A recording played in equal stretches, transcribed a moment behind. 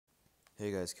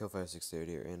Hey guys, Kill5630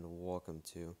 here, and welcome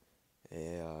to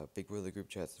a Big Brother group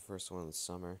chat. It's the first one of the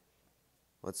summer.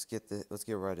 Let's get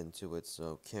right into it.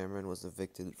 So Cameron was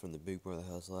evicted from the Big Brother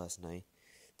house last night.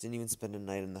 Didn't even spend a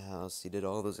night in the house. He did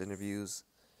all those interviews,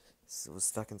 was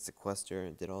stuck in sequester,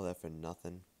 and did all that for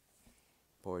nothing.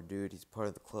 Poor dude. He's part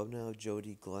of the club now.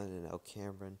 Jody, Glenn, and now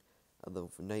Cameron are the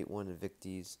night one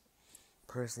evictees.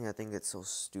 Personally, I think it's so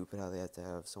stupid how they had to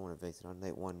have someone evicted on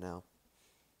night one now.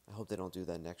 I hope they don't do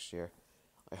that next year.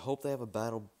 I hope they have a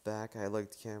battle back. I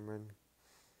liked Cameron.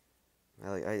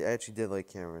 I actually did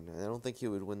like Cameron. I don't think he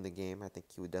would win the game. I think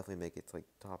he would definitely make it to like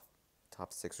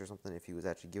top 6 or something if he was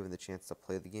actually given the chance to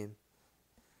play the game.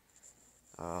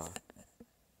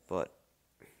 But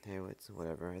hey, it's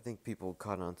whatever. I think people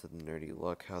caught on to the nerdy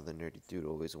look, how the nerdy dude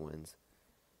always wins.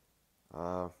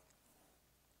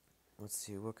 Let's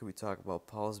see, what could we talk about?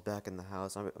 Paul's back in the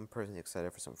house. I'm personally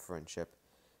excited for some friendship.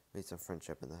 Need some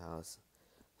friendship in the house.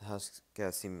 The house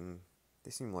guys seem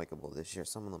likable this year.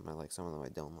 Some of them I like, some of them I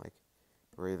don't like.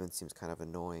 Raven seems kind of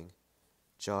annoying.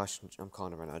 Josh, I'm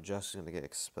calling him right now. Josh is gonna get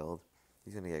expelled.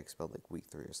 He's gonna get expelled like week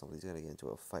 3 or something. He's gonna get into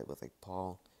a fight with like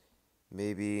Paul.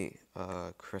 Maybe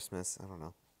Christmas. I don't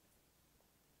know.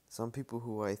 Some people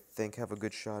who I think have a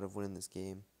good shot of winning this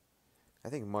game. I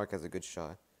think Mark has a good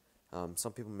shot.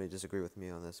 Some people may disagree with me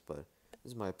on this, but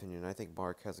this is my opinion. I think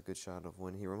Mark has a good shot of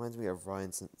winning. He reminds me of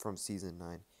Ryan from season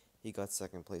 9. He got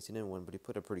second place. He didn't win, but he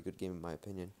put a pretty good game in my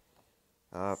opinion.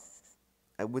 I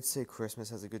would say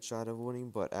Christmas has a good shot of winning,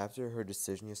 but after her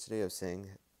decision yesterday of saying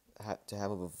to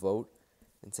have a vote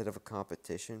instead of a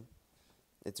competition,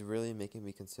 it's really making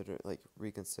me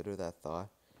reconsider that thought.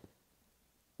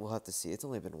 We'll have to see. It's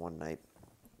only been one night,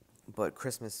 but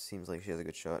Christmas seems like she has a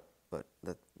good shot. But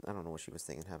I don't know what she was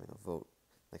thinking, having a vote,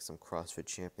 like some CrossFit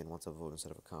champion wants a vote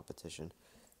instead of a competition.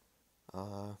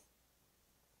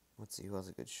 Let's see who has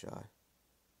a good shot.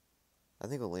 I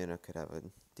think Elena could have a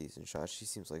decent shot. She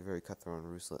seems like very cutthroat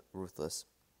and ruthless.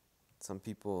 Some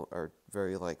people are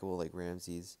very likable, like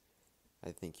Ramses.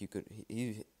 I think you could.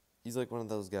 He's like one of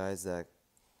those guys that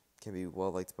can be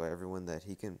well liked by everyone. That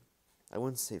he can, I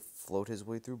wouldn't say float his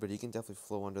way through, but he can definitely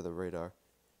flow under the radar,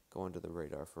 go under the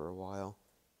radar for a while.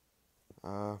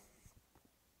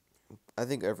 I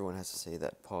think everyone has to say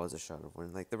that Paul has a shot of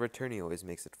winning. Like the returnee always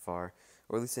makes it far,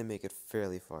 or at least they make it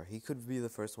fairly far. He could be the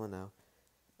first one now.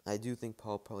 I do think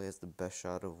Paul probably has the best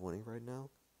shot of winning right now,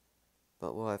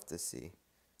 but we'll have to see.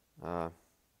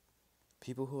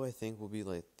 People who I think will be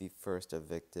like the first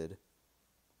evicted.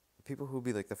 People who will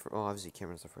be like the first. Oh, obviously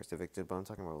Cameron's the first evicted, but I'm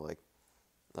talking about like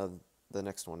the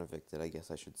next one evicted. I guess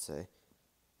I should say.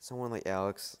 Someone like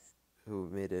Alex, who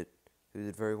did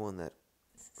very well in that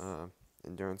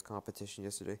endurance competition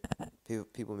yesterday.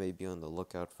 People may be on the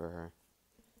lookout for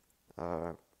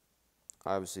her.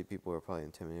 Obviously, people are probably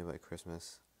intimidated by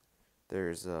Christmas.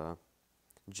 There's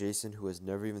Jason, who has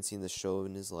never even seen the show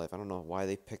in his life. I don't know why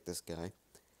they picked this guy.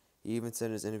 He even said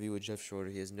in his interview with Jeff Shorter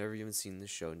he has never even seen the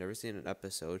show, never seen an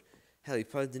episode. Hell, he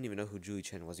probably didn't even know who Julie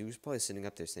Chen was. He was probably sitting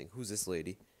up there saying, "Who's this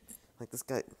lady?" Like, this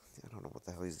guy, I don't know what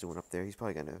the hell he's doing up there. He's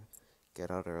probably gonna get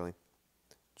out early.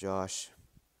 Josh,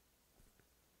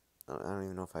 I don't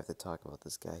even know if I have to talk about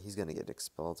this guy. He's gonna get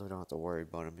expelled, so we don't have to worry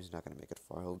about him. He's not gonna make it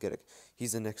far.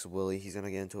 He's the next Willie. He's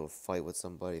gonna get into a fight with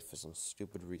somebody for some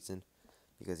stupid reason,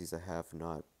 because he's a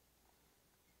have-not.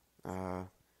 I'll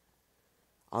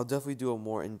definitely do a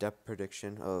more in-depth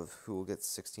prediction of who will get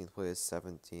 16th place,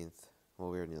 17th. Well,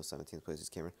 we already know 17th place is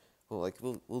Cameron. Well,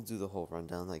 we'll do the whole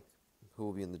rundown, like who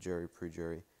will be in the jury,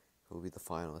 pre-jury, who will be the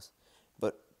finalists.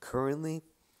 But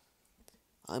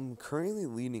I'm currently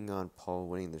leaning on Paul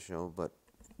winning the show, but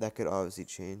that could obviously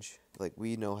change. Like,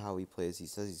 we know how he plays. He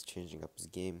says he's changing up his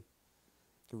game.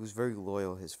 He was very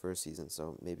loyal his first season,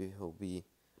 so maybe he'll be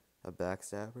a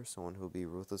backstabber, someone who'll be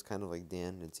ruthless, kind of like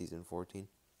Dan in season 14.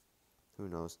 Who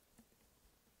knows?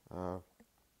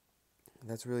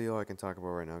 That's really all I can talk about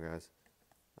right now, guys.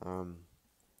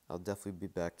 I'll definitely be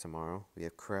back tomorrow. We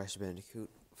have Crash Bandicoot,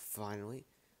 finally.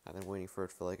 I've been waiting for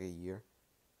it for like a year.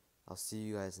 I'll see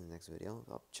you guys in the next video.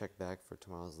 I'll check back for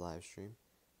tomorrow's live stream.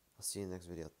 I'll see you in the next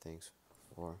video. Thanks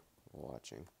for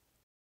watching.